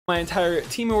My entire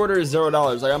team order is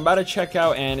 $0. Like, I'm about to check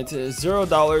out and it's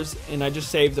 $0, and I just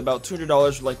saved about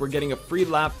 $200. Like, we're getting a free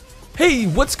lap. Hey,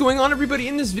 what's going on, everybody?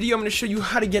 In this video, I'm going to show you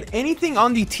how to get anything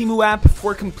on the Temu app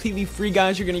for completely free,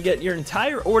 guys. You're going to get your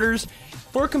entire orders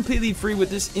for completely free with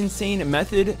this insane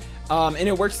method, and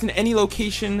it works in any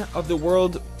location of the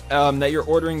world that you're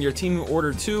ordering your Temu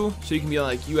order to. So you can be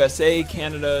like USA,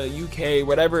 Canada, UK,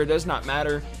 whatever. It does not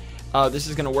matter. This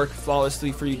is going to work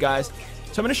flawlessly for you guys.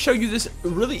 So I'm going to show you this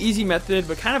really easy method,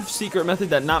 but kind of secret method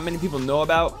that not many people know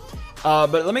about.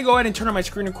 But let me go ahead and turn on my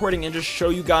screen recording and just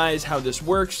show you guys how this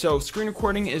works. So screen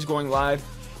recording is going live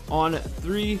on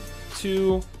 3,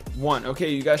 2, 1. Okay,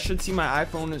 you guys should see my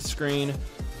iPhone screen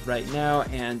right now,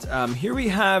 and here we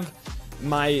have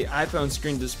my iPhone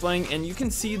screen displaying, and you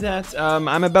can see that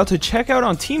I'm about to check out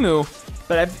on Temu.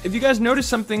 But if you guys notice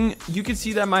something, you can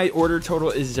see that my order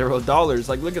total is $0.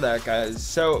 Like, look at that, guys.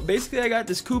 So basically, I got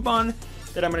this coupon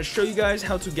that I'm going to show you guys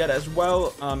how to get as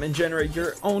well, and generate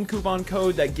your own coupon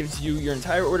code that gives you your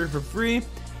entire order for free.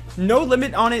 No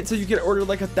limit on it, so you can order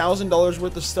like $1,000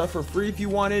 worth of stuff for free if you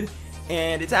wanted,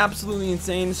 and it's absolutely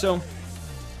insane. So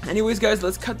anyways, guys,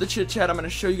 let's cut the chit chat. I'm going to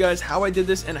show you guys how I did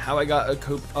this and how I got a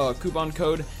coupon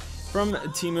code from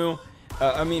Temu,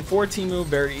 for Temu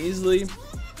very easily.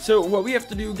 So what we have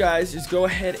to do, guys, is go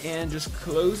ahead and just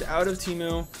close out of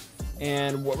Temu.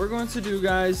 And what we're going to do,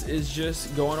 guys, is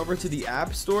just go on over to the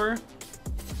App Store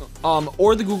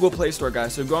or the Google Play Store,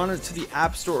 guys. So go on to the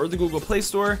App Store or the Google Play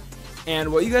Store.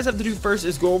 And what you guys have to do first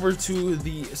is go over to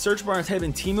the search bar and type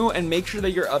in Temu, and make sure that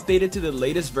you're updated to the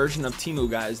latest version of Temu,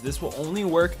 guys. This will only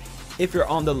work if you're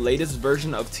on the latest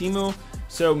version of Temu.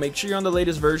 So make sure you're on the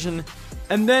latest version.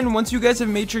 And then once you guys have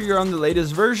made sure you're on the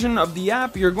latest version of the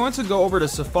app, you're going to go over to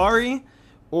Safari,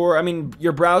 or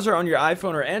your browser on your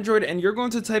iPhone or Android, and you're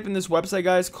going to type in this website,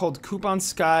 guys, called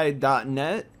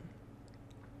couponsky.net.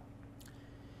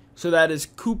 So that is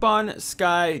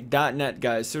couponsky.net,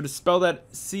 guys. So to spell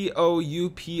that,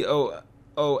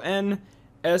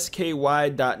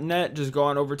 COUPONSKY.net, just go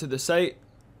on over to the site.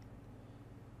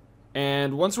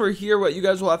 And once we're here, what you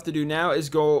guys will have to do now is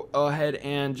go ahead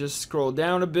and just scroll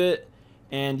down a bit,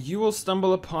 and you will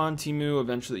stumble upon Temu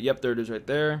eventually. Yep, there it is right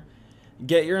there.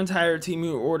 Get your entire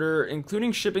Temu order,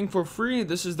 including shipping, for free.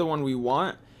 This is the one we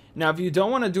want. Now, if you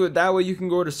don't want to do it that way, you can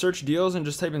go to search deals and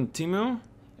just type in Temu,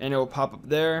 and it will pop up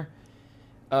there.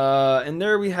 And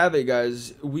there we have it,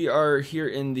 guys. We are here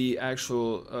in the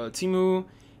actual Temu.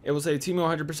 It will say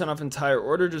Temu 100% off entire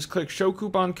order. Just click show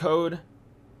coupon code,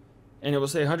 and it will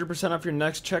say 100% off your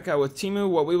next checkout with Temu.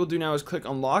 What we will do now is click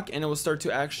unlock, and it will start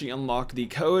to actually unlock the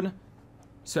code.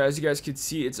 So as you guys can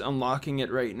see, it's unlocking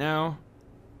it right now.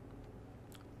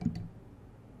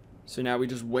 So now we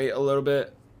just wait a little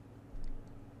bit.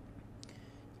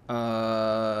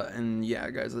 And yeah,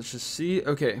 guys, let's just see.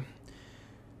 Okay.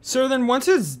 So then once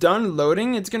it's done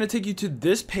loading, it's going to take you to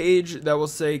this page that will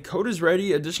say code is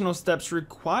ready. Additional steps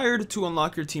required to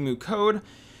unlock your Temu code.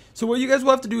 So what you guys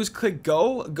will have to do is click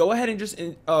go. Go ahead and just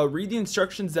read the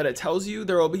instructions that it tells you.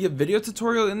 There will be a video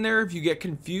tutorial in there if you get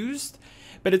confused.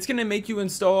 But it's going to make you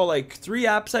install like 3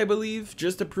 apps, I believe,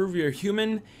 just to prove you're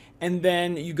human. And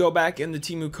then you go back and the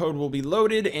Temu code will be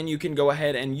loaded, and you can go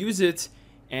ahead and use it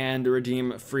and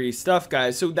redeem free stuff,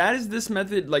 guys. So that is this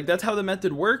method. Like, that's how the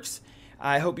method works.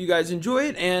 I hope you guys enjoy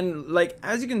it. And like,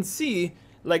 as you can see,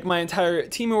 like, my entire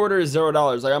Temu order is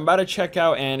 $0. Like, I'm about to check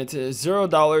out and it's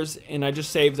 $0, and I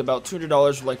just saved about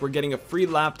 $200. Like, we're getting a free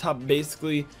laptop,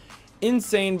 basically.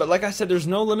 Insane. But like I said, there's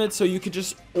no limit, so you could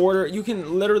just order. You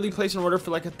can literally place an order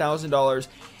for like $1,000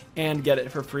 and get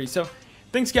it for free. So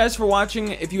thanks, guys, for watching.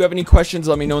 If you have any questions,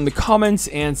 let me know in the comments,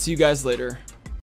 and see you guys later.